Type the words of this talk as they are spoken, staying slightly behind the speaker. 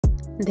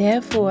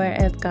Therefore,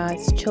 as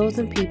God's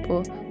chosen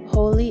people,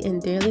 holy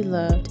and dearly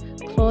loved,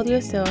 clothe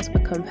yourselves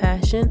with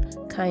compassion,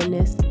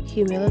 kindness,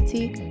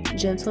 humility,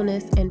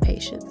 gentleness, and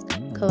patience.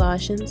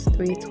 Colossians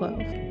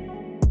 3:12.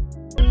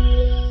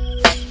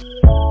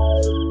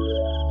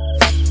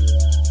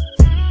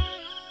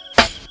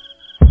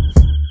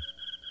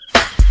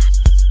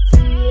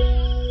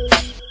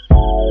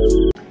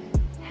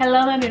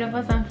 Hello my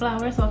beautiful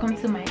sunflowers, welcome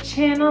to my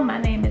channel. My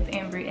name is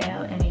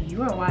Unbrelievable and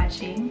you are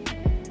watching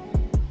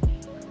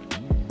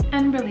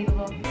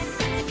Unbelievable.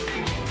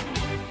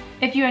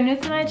 If you are new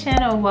to my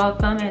channel,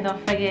 welcome, and don't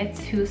forget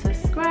to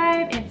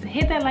subscribe and to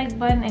hit that like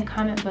button and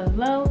comment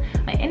below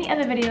on any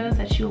other videos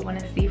that you want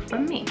to see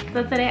from me.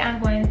 So today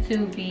I'm going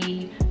to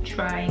be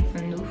trying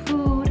some new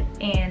food,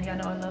 and y'all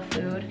know I love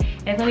food.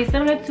 It's going to be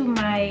similar to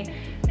my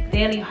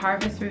daily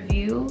harvest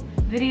review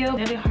video.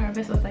 Daily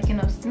harvest was like, you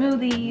know,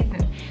 smoothies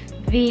and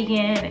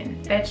vegan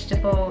and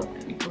vegetables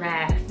and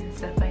grass and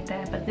stuff like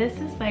that. But this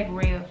is like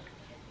real.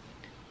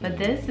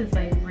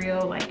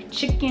 Like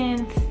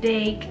chicken,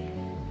 steak,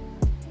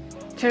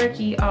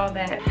 turkey, all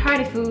that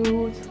hearty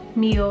foods,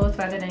 meals,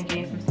 rather than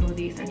getting some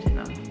smoothies and, you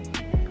know,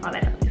 all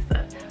that other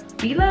stuff.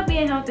 We love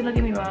being healthy, don't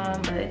get me wrong,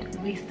 but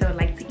we still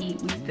like to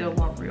eat. We still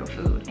want real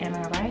food. Am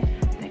I right?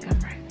 I think I'm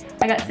right.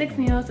 I got 6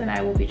 meals and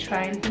I will be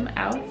trying them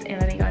out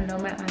and letting y'all know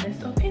my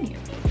honest opinion.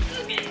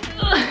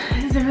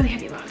 This is a really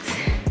heavy box.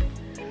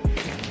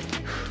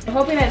 I'm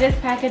hoping that this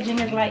packaging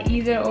is a lot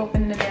easier to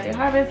open than the Daily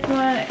Harvest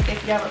one.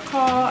 If y'all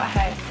recall, I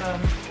had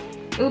some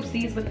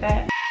oopsies with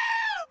that.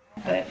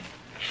 But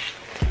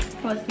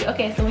let's see.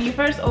 Okay, so when you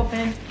first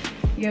open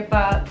your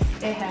box,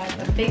 it has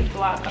a big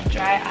block of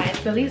dry ice.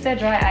 So at least that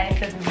dry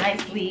ice is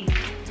nicely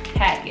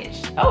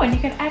packaged. Oh, and you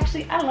can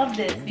actually, I love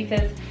this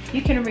because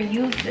you can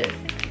reuse this.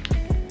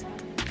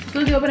 As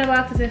soon as you open the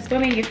box, it says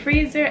store in your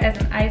freezer as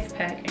an ice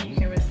pack, and you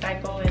can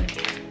recycle and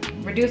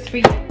reduce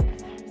free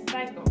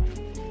recycle.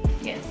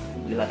 Yes,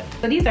 we love it.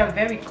 So these are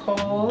very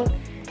cold.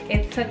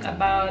 It took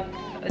about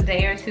a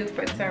day or two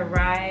for it to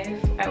arrive.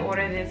 I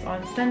ordered this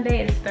on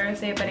Sunday. It's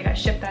Thursday, but it got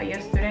shipped out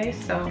yesterday.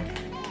 So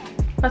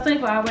about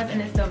 24 hours and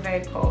it's still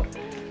very cold.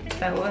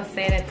 So I will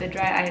say that the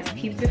dry ice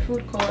keeps your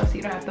food cold, so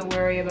you don't have to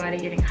worry about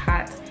it getting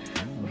hot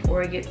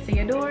before it gets to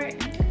your door.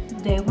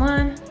 Day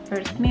one,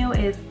 first meal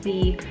is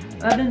the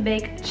oven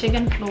baked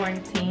chicken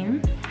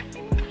Florentine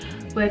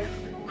with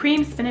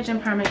cream, spinach,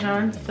 and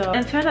Parmesan. So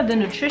in terms of the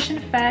nutrition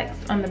facts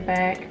on the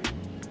back,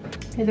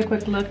 here's a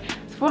quick look.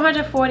 It's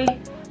 440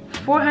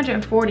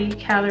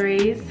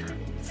 calories,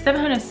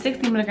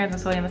 760 milligrams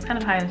of sodium. It's kind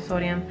of high in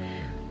sodium.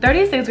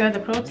 36 grams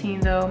of protein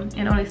though,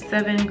 and only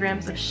 7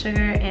 grams of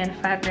sugar and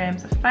 5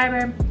 grams of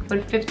fiber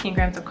with 15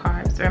 grams of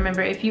carbs. So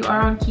remember, if you are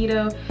on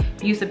keto,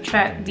 you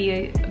subtract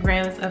the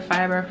grams of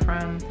fiber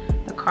from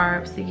the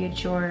carbs to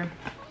get your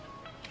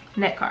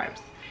net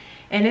carbs.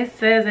 And it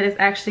says that it's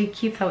actually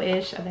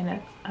keto-ish. I think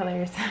that's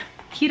hilarious.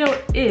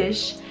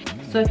 Keto-ish.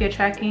 So if you're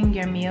tracking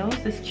your meals,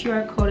 this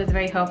QR code is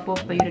very helpful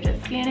for you to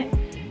just scan it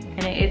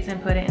and it's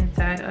input it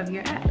inside of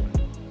your app.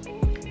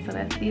 So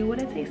let's see what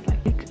it tastes like.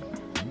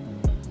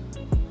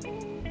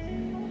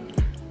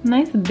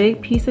 Nice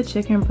big piece of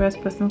chicken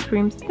breast with some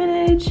cream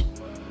spinach.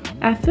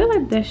 I feel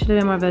like there should have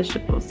been more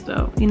vegetables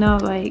though. You know,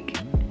 like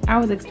I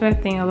was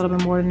expecting a little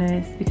bit more than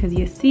this because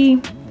you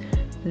see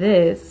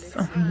this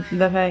on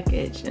the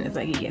package and it's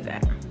like you get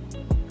that.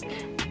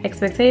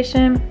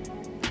 Expectation,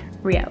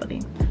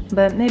 reality.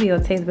 But maybe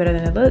it'll taste better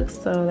than it looks,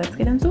 so let's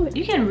get into it.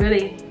 You can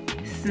really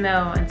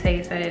smell and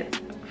taste that it's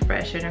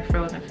fresher than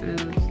frozen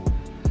foods.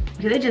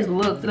 Because it just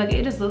looks like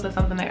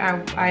something like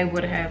I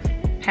would have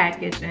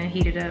packaged and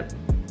heated up.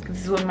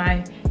 This is what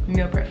my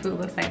meal prep food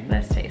looks like.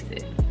 Let's taste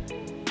it.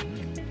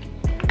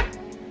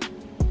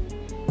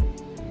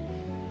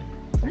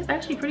 It's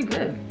actually pretty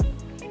good.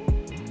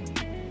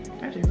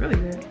 It's actually really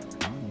good.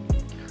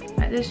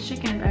 Like this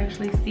chicken is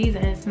actually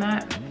seasoned. It's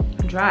not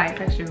dry.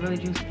 It's actually really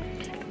juicy.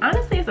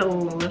 Honestly, it's a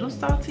little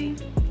salty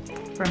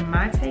for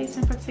my taste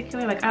in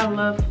particular. Like I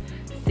love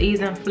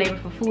seasoned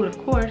flavorful food, of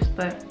course,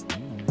 but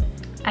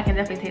I can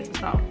definitely taste the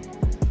salt.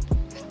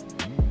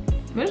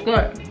 It's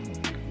good.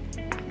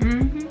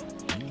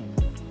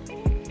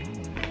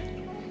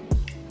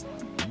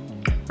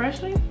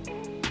 Freshly,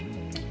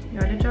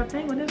 y'all did y'all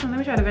thing with this one. Let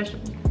me try the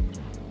vegetables.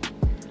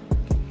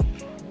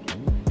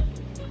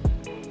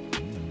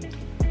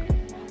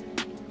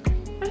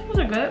 Vegetables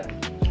are good.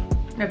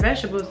 The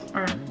vegetables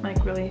aren't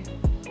like really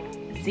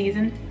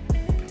seasoned.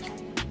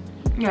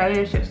 Yeah,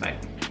 it's just like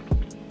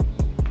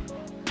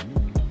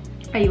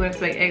how you would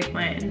expect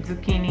eggplant and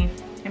zucchini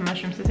and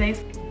mushrooms to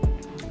taste.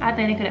 I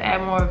think they could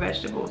have added more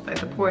vegetables. Like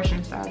the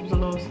portion size was a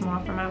little small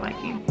for my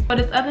liking. So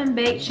this oven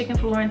baked chicken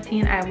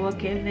Florentine, I will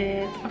give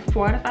it a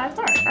 4 out of 5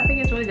 stars. I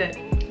think it's really good.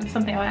 It's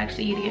something I'll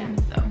actually eat again.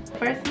 So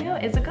first meal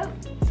is a go.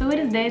 So it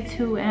is day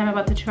 2 and I'm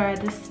about to try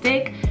the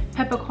steak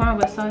peppercorn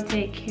with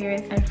sauteed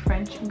carrots and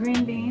French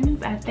green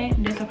beans. I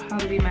think this will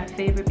probably be my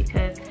favorite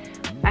because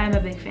I'm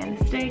a big fan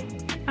of steak.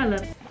 I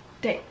love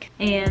steak.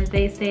 And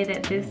they say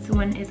that this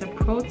one is a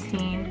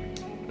protein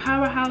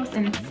powerhouse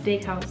and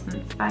steakhouse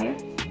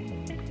inspired.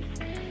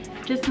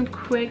 Just some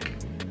quick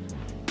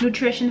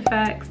nutrition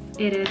facts.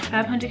 It is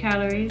 500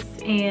 calories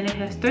and it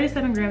has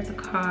 37 grams of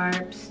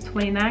carbs,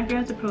 29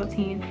 grams of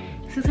protein,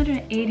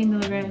 680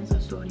 milligrams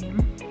of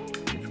sodium.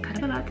 It's kind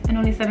of a lot, and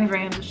only 7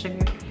 grams of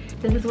sugar.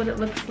 This is what it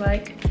looks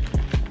like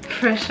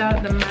fresh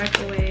out the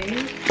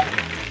microwave.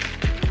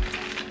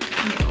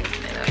 Let me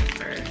open it up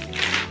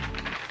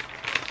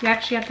first. You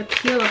actually have to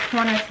peel a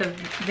corner to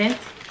vent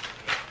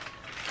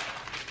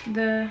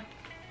the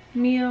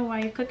meal while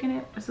you're cooking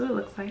it. That's what it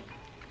looks like.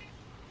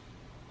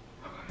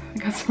 I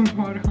got some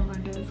water on my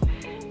desk.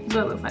 That's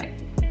what it looks like.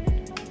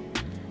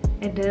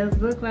 It does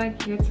look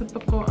like your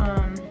typical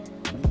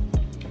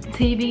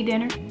TV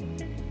dinner,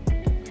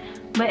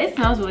 but it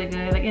smells really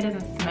good. Like, it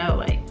doesn't smell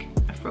like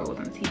a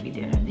frozen TV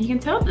dinner. You can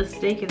tell the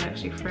steak is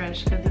actually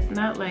fresh because it's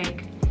not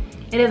like,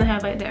 it doesn't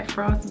have like that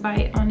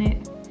frostbite on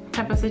it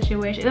type of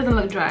situation. It doesn't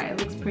look dry. It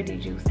looks pretty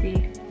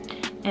juicy.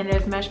 And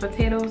there's mashed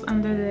potatoes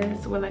under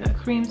this with like a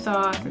cream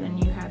sauce, and then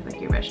you have like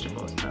your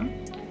vegetables. So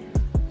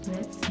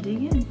let's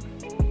dig in.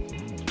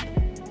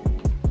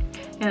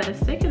 Yeah, the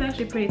steak is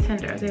actually pretty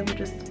tender. I was able to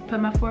just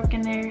put my fork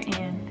in there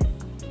and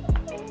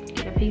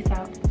get a piece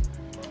out.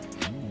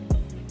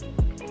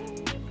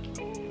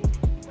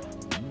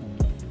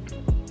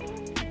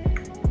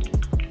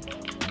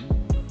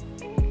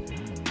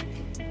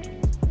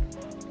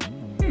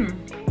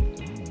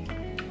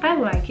 I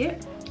like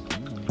it,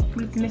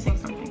 but it's missing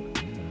something.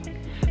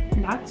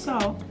 Not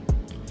salt.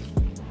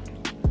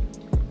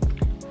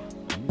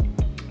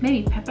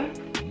 Maybe pepper?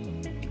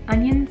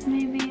 Onions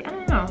maybe? I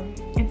don't know.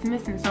 It's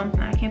missing something.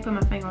 I can't put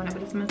my finger on it,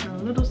 but it's missing a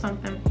little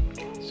something.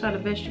 Let's try the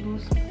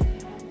vegetables.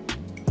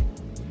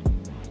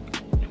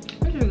 It's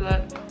really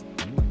good.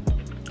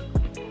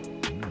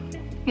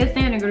 It's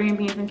standard green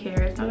beans and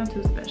carrots.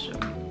 Nothing too special.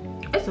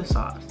 It's a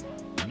sauce.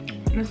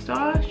 The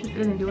sauce just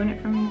isn't doing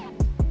it for me.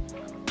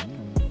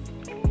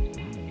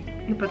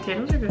 The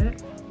potatoes are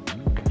good.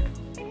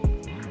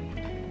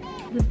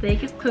 The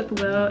steak is cooked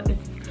well.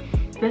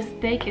 The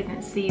steak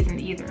isn't seasoned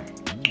either.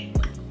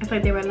 It's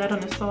like they relied on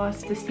the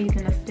sauce to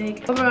season the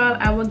steak. Overall,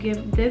 I will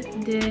give this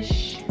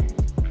dish,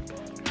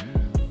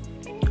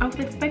 I was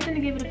expecting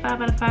to give it a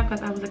 5 out of 5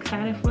 because I was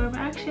excited for it, but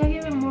actually I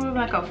give it more of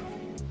like a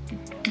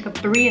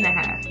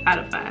 3.5 out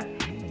of 5.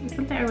 It's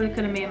something I really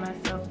could have made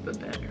myself a bit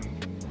better.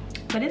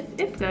 But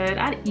it's good.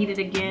 I'd eat it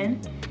again.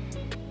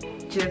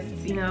 Just,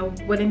 you know,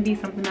 wouldn't be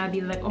something I'd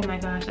be like, oh my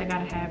gosh, I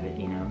gotta have it,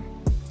 you know.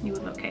 It was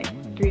okay.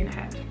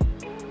 3.5.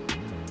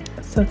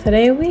 So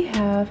today we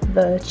have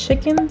the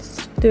chicken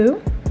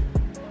stew.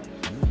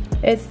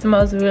 It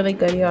smells really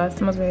good, y'all. It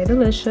smells very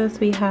delicious.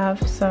 We have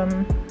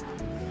some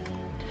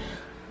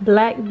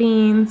black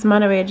beans,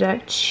 Monterey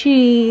Jack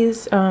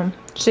cheese,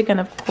 chicken,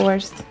 of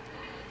course.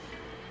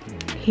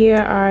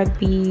 Here are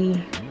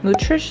the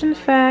nutrition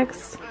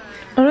facts.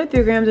 Only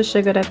 3 grams of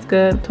sugar, that's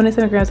good.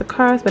 27 grams of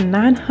carbs, but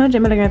 900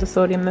 milligrams of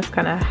sodium. That's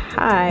kind of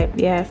high,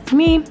 if you ask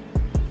me.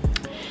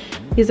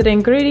 These are the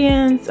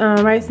ingredients: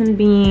 rice and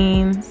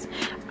beans.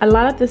 A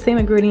lot of the same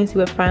ingredients you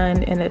would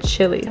find in a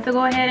chili. So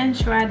go ahead and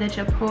try the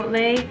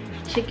Chipotle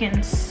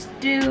chicken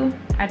stew.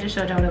 I just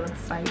showed you what it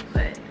looks like,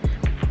 but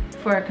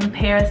for a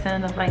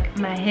comparison of like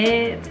my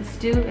head to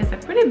stew, it's a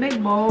pretty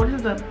big bowl.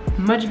 This is a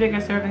much bigger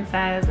serving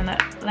size than the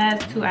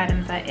last 2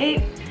 items I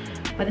ate.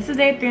 But this is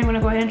day 3. I'm gonna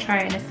go ahead and try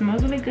it, and it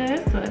smells really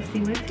good. So let's see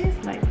what it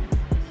tastes like.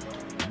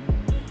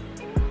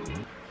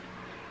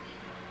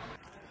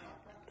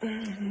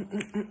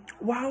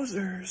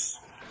 Wowzers.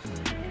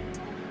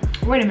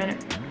 Wait a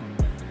minute.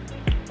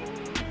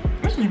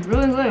 This is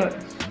really good.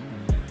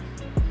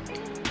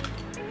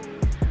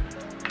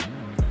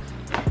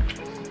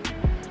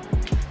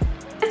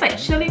 It's like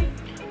chili,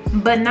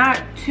 but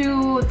not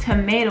too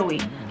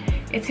tomatoey.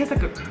 It tastes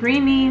like a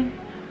creamy,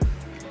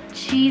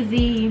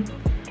 cheesy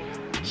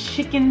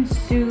chicken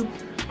soup,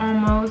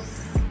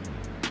 almost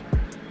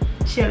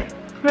chili.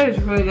 It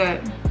is really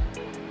good.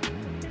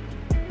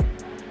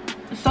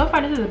 So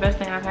far, this is the best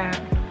thing I've had,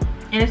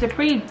 and it's a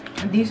pretty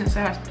decent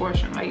sized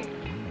portion. Like,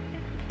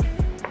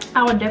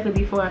 I would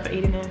definitely be full after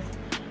eating this.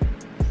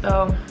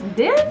 So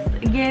this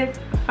gets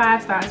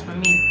 5 stars from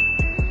me.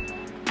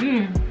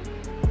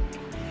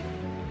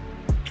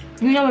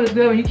 You know it's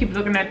good when you keep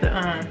looking at the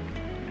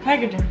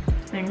packaging,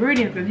 the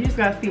ingredients, because you just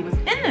gotta see what's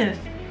in this.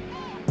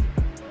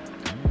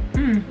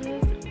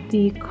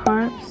 The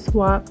Carb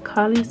Swap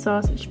Cauli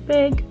Sausage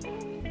Bake.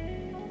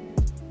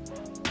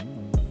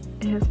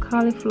 It has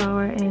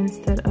cauliflower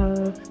instead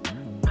of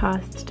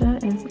pasta,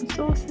 and some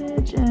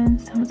sausage and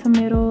some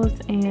tomatoes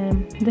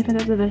and different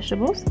types of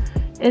vegetables.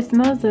 It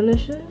smells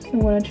delicious.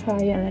 I'm gonna try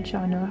it and let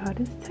y'all know how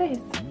this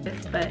tastes.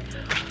 But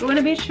we're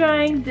gonna be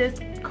trying this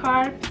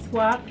Carb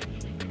Swap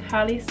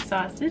Cauli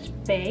Sausage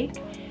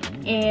Bake,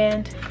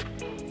 and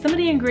some of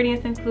the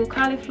ingredients include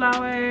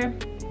cauliflower,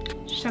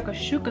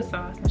 shakashuka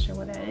sauce, not sure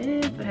what that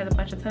is. It has a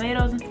bunch of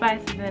tomatoes and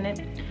spices in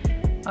it.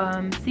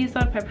 Sea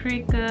salt,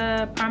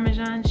 paprika,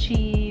 Parmesan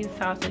cheese,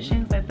 sausage,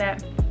 things like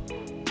that.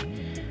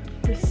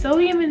 The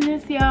sodium in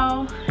this,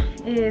 y'all,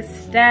 is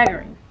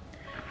staggering.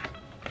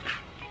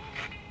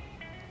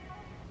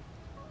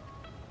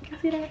 You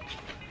see that?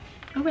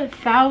 Over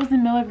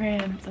 1,000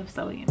 milligrams of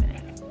sodium in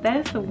it.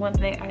 That's the one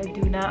thing I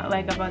do not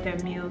like about their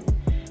meals.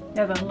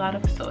 There's a lot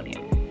of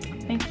sodium.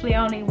 Thankfully,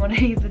 I only eat one of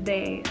these a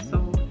day,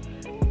 so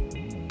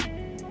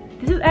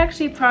this is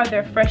actually part of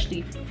their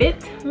Freshly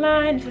Fit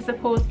line. This is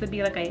supposed to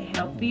be like a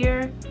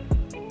healthier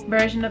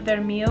version of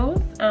their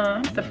meals.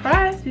 I'm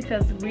surprised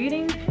because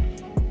reading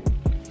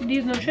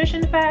these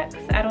nutrition facts,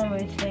 I don't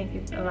really think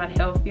it's a lot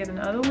healthier than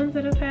the other ones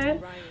that I've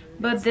had.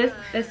 But this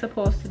is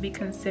supposed to be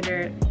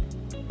considered,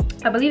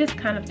 I believe it's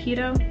kind of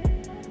keto.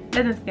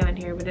 Doesn't say on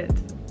here, but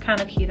it's kind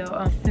of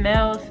keto.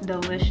 Smells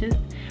delicious.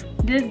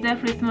 This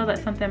definitely smells like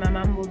something my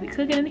mom will be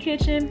cooking in the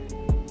kitchen,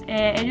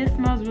 and it just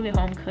smells really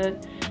home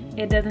cooked.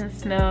 It doesn't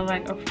smell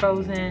like a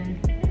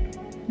frozen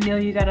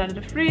meal you got out of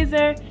the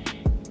freezer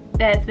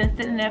that's been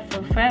sitting there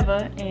for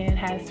forever and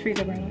has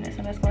freezer burn on it.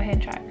 So let's go ahead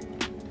and try it.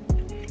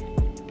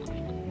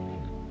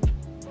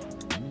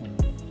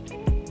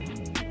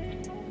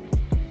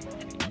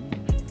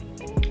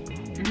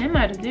 And they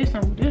might have did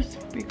something with this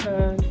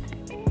because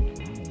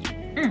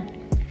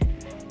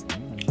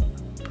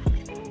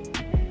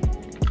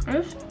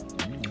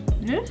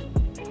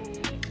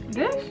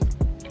this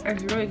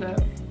is really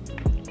good.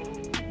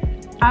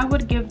 I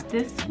would give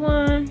this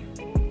one,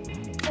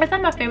 it's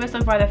not my favorite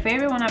so far. The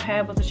favorite one I've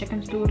had was the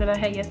chicken stew that I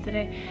had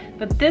yesterday,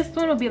 but this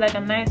one will be like a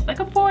nice, like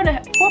a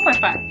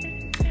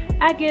 4.5.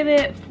 I give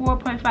it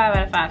 4.5 out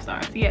of 5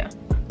 stars. Yeah,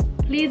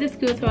 please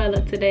excuse how I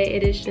look today.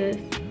 It is just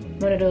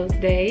one of those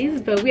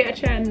days. But we are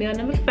trying meal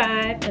number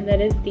 5, and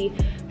that is the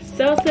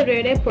salsa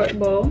verde pork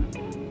bowl.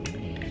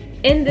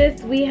 In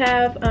this we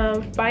have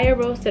fire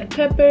roasted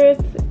peppers,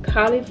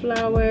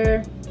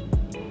 cauliflower,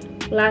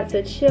 lots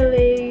of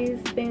chilies,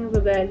 things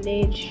of that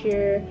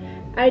nature.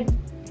 I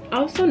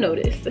also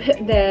noticed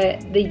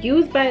that the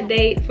use by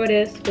date for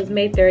this was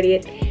May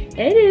 30th,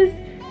 and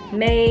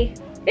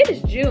it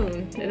is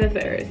June the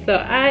 3rd. So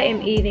I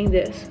am eating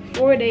this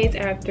 4 days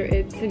after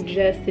its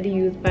suggested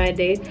use by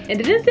date. And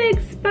it didn't say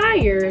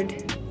expired,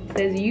 it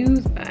says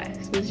use by.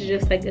 So this is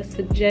just like a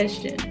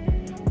suggestion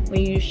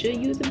when you should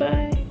use it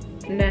by,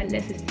 not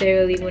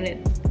necessarily when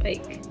it's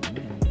like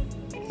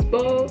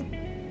spoiled.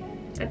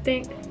 I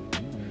think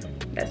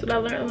that's what I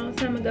learned a long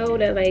time ago,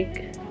 that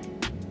like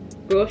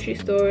grocery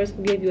stores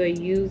will give you a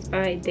use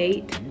by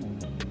date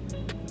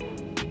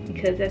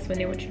because that's when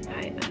they want you to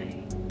buy it by.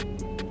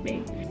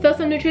 Me. So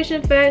some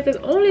nutrition facts: there's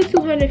only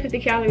 250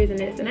 calories in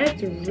this, and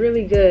that's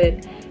really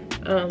good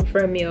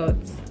for a meal.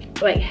 It's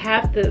like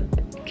half the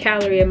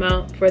calorie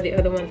amount for the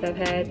other ones I've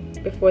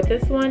had before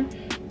this one.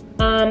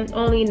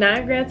 Only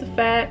 9 grams of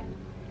fat,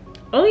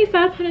 only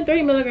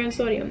 530 milligrams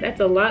sodium.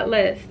 That's a lot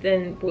less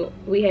than what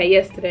we had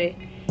yesterday.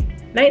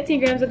 19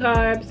 grams of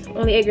carbs,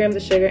 only 8 grams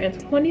of sugar, and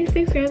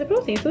 26 grams of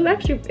protein. So it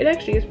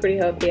actually is pretty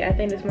healthy. I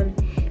think this one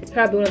is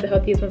probably one of the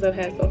healthiest ones I've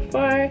had so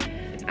far.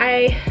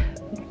 I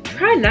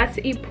try not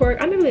to eat pork.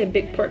 I'm not really a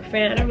big pork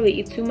fan. I don't really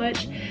eat too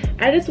much.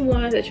 I just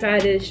wanted to try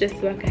this just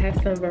so I could have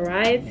some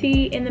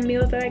variety in the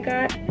meals that I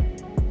got.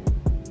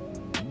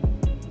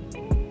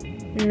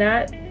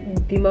 Not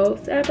the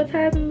most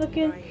appetizing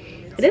looking.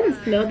 It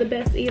doesn't smell the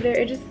best either.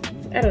 It just,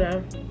 I don't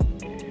know.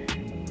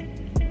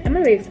 I'm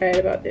really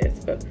excited about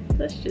this, but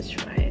let's just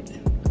try it.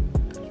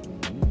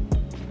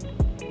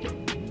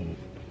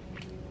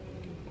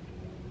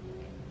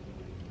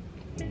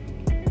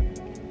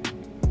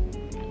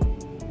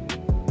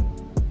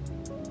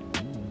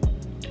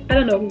 I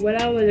don't know what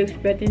I was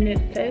expecting it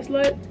to taste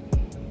like,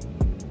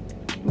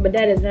 but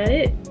that is not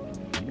it.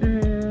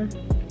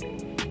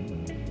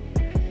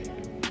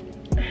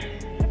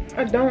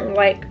 I don't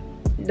like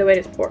the way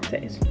this pork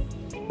tastes.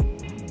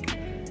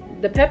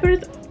 The peppers,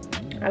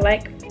 I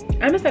like.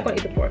 I'm just not gonna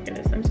eat the pork in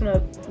this. I'm just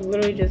gonna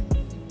literally just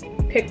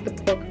pick the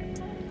pork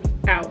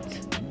out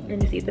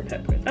and just eat the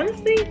peppers.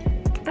 Honestly,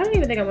 I don't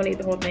even think I want to eat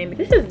the whole thing.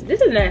 This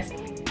is nasty.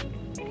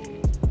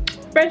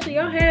 Especially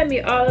y'all had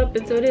me all up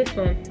until this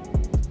one.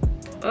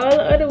 All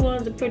the other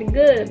ones are pretty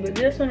good, but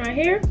this one right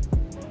here,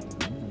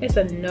 it's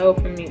a no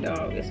for me,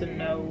 dog. It's a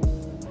no.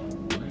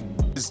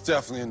 It's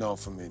definitely a no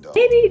for me, dog.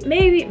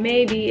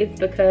 Maybe it's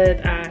because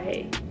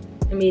I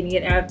am eating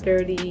it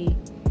after the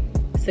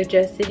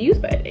suggested use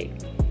by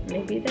date.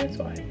 Maybe that's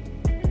why.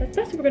 That's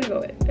what we're gonna go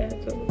with. That's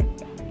what we're gonna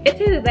go with. It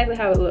tastes exactly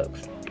how it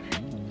looks.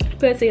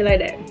 Put it to you like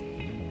that.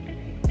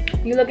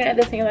 You looking at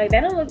this and you're like,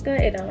 that don't look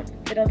good. It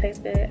don't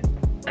taste good.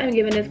 I'm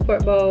giving this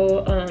pork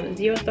bowl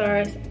 0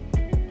 stars.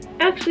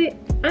 Actually,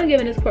 I'm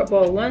giving this pork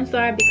bowl 1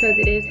 star because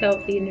it is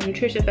healthy and the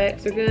nutrition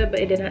facts are good, but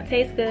it did not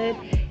taste good.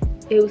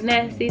 It was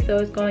nasty, so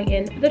it's going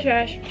in the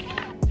trash.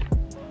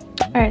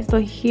 Alright, so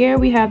here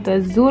we have the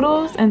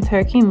zoodles and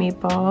turkey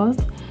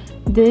meatballs.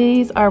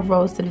 These are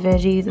roasted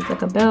veggies. It's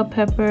like a bell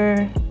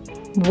pepper,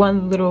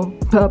 1 little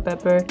bell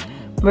pepper,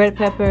 red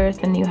peppers,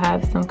 and you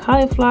have some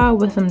cauliflower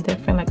with some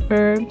different like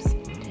herbs.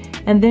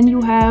 And then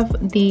you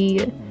have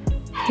the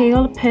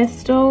kale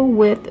pesto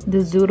with the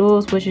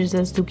zoodles, which is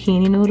just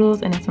zucchini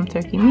noodles, and then some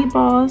turkey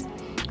meatballs.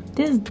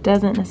 This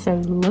doesn't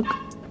necessarily look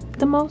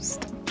the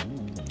most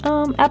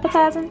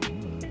appetizing,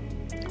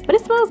 but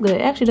it smells good.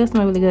 It actually does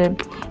smell really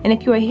good. And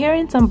if you are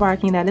hearing some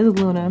barking, that is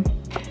Luna.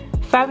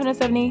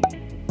 570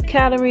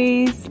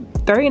 calories,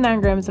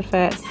 39 grams of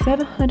fat,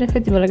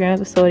 750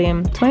 milligrams of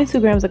sodium, 22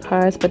 grams of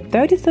carbs, but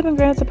 37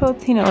 grams of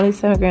protein and only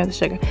 7 grams of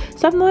sugar.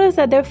 So I've noticed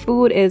that their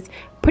food is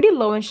pretty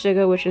low in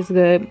sugar, which is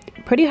good,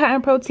 pretty high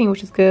in protein,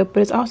 which is good,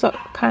 but it's also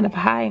kind of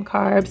high in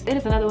carbs. It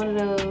is another one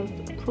of those,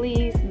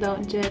 please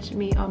don't judge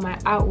me on my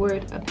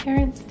outward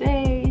appearance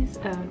days.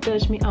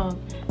 Judge me on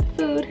the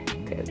food,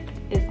 because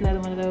it's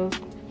another one of those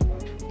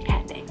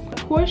cat days. The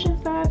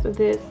portion size of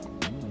this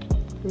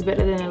is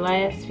better than the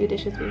last few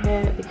dishes we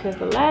had, because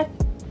the last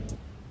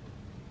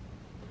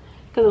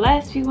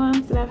few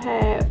ones that I've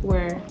had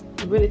were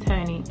really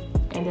tiny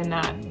and did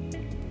not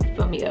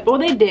fill me up. Well,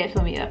 they did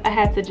fill me up. I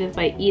had to just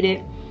like eat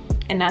it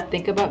and not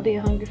think about being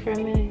hungry for a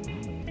minute,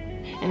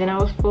 and then I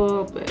was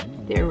full, but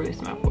they're really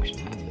small portion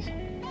sizes.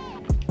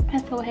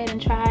 Let's go ahead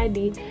and try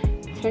the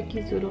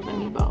turkey zoodles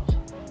and meatballs.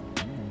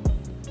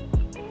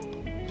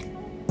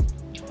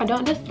 I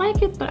don't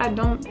dislike it, but I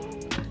don't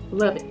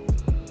love it.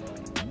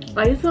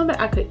 Like, it's something that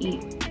I could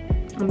eat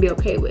and be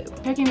okay with.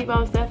 Turkey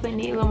meatballs definitely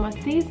need a little more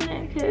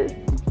seasoning, because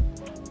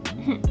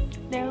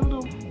they're a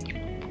little,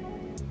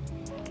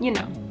 you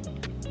know,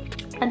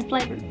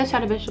 unflavored. Let's try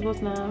the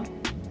vegetables now.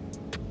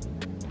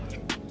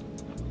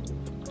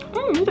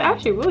 It's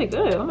actually really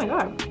good. Oh my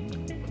god.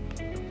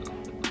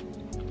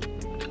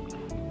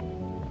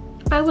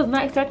 I was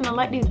not expecting to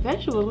like these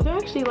vegetables, but they're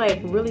actually like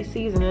really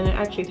seasoned and it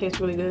actually tastes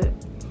really good.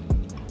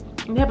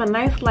 And they have a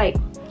nice like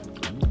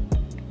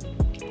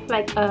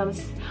oh,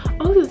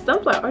 this is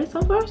sunflower. Are these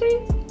sunflower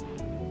seeds? I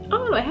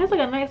don't know. It has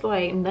like a nice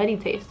like nutty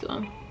taste to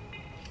them.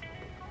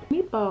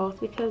 Meatballs,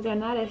 because they're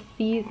not as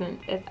seasoned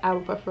as I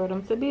would prefer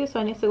them to be, so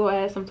I need to go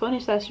add some 20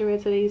 sachet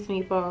to these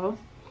meatballs.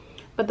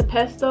 But the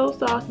pesto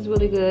sauce is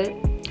really good.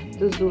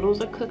 The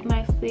zoodles are cooked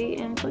nicely,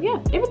 and so yeah,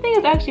 everything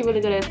is actually really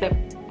good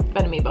except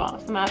for the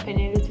meatballs. In my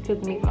opinion, it's because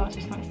the meatballs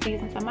just not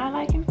seasoned to my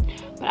liking.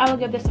 But I will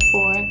give this a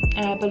 4,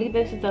 and I believe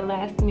this is the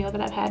last meal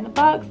that I've had in the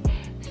box.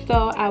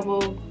 So I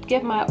will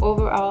give my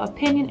overall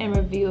opinion and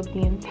review of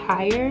the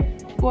entire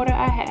order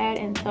I had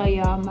and tell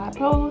y'all my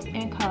pros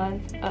and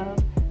cons of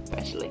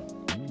Freshly.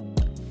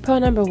 Pro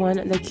number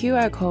 1, the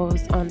QR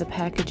codes on the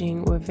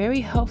packaging were very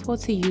helpful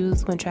to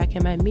use when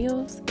tracking my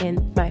meals in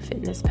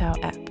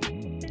MyFitnessPal app.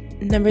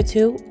 Number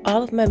 2,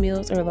 all of my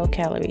meals are low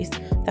calories.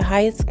 The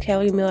highest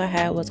calorie meal I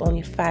had was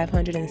only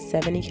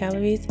 570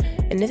 calories,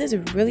 and this is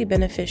really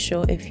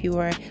beneficial if you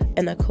are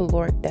in a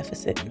caloric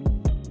deficit.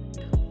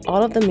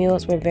 All of the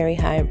meals were very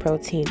high in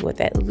protein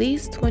with at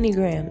least 20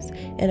 grams,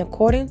 and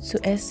according to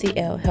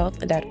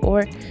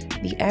sclhealth.org,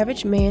 the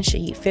average man should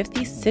eat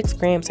 56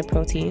 grams of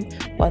protein,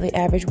 while the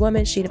average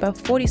woman should eat about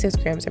 46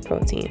 grams of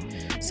protein.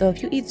 So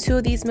if you eat 2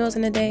 of these meals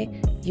in a day,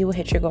 you will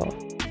hit your goal.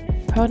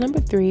 Pro number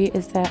 3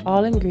 is that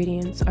all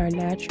ingredients are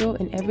natural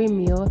and every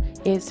meal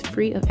is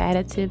free of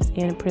additives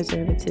and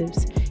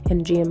preservatives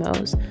and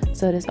GMOs.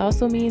 So this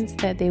also means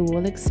that they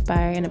will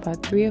expire in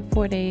about 3 or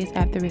 4 days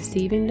after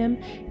receiving them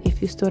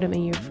if you store them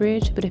in your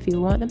fridge, but if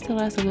you want them to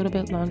last a little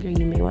bit longer,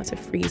 you may want to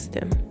freeze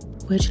them.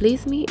 Which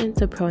leads me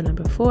into pro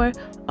number 4,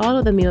 all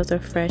of the meals are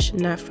fresh,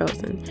 not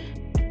frozen,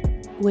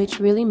 which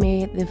really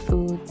made the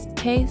foods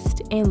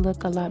taste and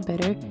look a lot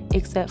better,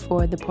 except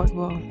for the pork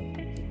roll.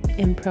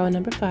 And pro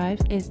number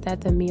 5 is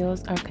that the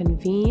meals are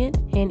convenient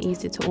and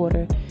easy to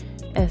order.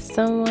 As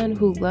someone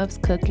who loves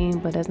cooking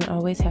but doesn't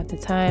always have the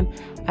time,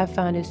 I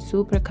found it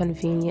super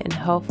convenient and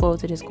helpful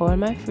to just go in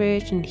my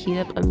fridge and heat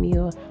up a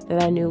meal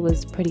that I knew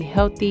was pretty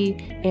healthy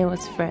and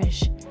was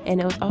fresh. And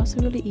it was also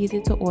really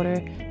easy to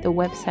order. The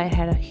website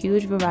had a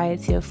huge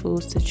variety of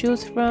foods to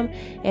choose from,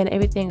 and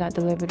everything got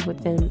delivered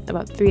within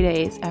about 3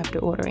 days after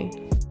ordering.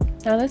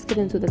 Now let's get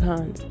into the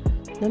cons.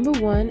 Number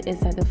 1 is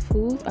that the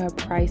foods are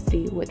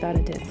pricey without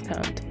a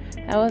discount.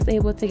 I was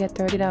able to get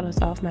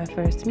 $30 off my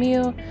first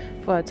meal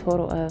for a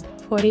total of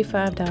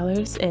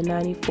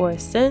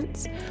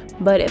 $45.94,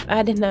 but if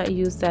I did not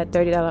use that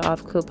 $30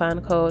 off coupon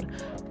code,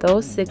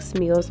 those 6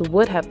 meals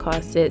would have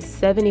costed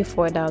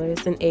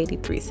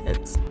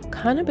 $74.83.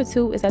 Con number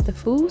 2 is that the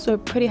foods were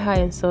pretty high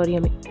in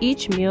sodium.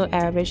 Each meal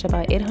averaged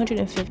about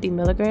 850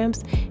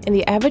 milligrams, and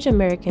the average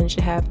American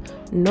should have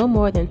no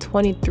more than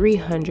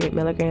 2,300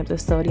 milligrams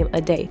of sodium a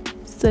day.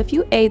 So if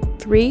you ate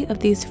 3 of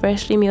these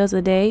Freshly meals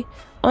a day,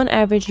 on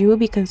average, you will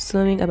be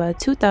consuming about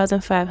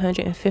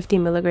 2,550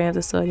 milligrams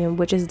of sodium,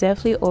 which is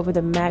definitely over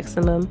the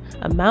maximum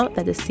amount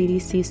that the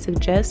CDC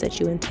suggests that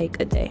you intake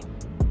a day.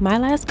 My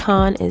last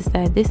con is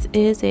that this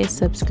is a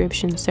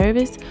subscription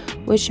service,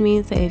 which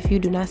means that if you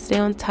do not stay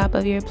on top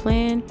of your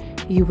plan,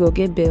 you will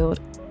get billed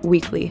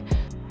weekly.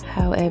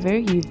 However,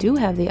 you do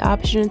have the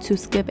option to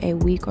skip a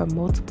week or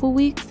multiple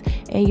weeks,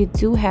 and you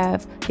do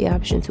have the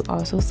option to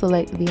also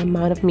select the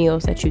amount of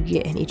meals that you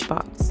get in each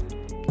box.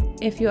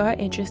 If you are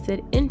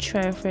interested in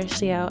trying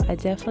Freshly out, I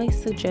definitely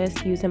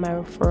suggest using my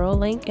referral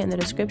link in the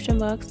description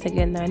box to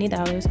get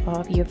 $90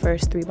 off your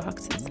first 3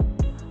 boxes.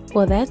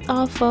 Well, that's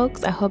all,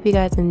 folks. I hope you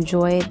guys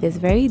enjoyed this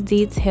very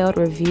detailed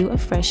review of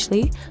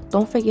Freshly.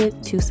 Don't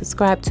forget to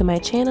subscribe to my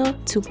channel,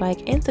 to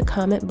like, and to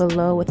comment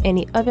below with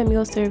any other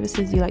meal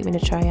services you'd like me to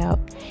try out.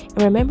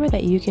 And remember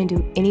that you can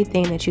do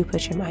anything that you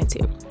put your mind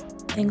to.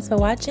 Thanks for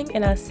watching,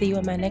 and I'll see you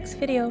in my next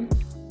video.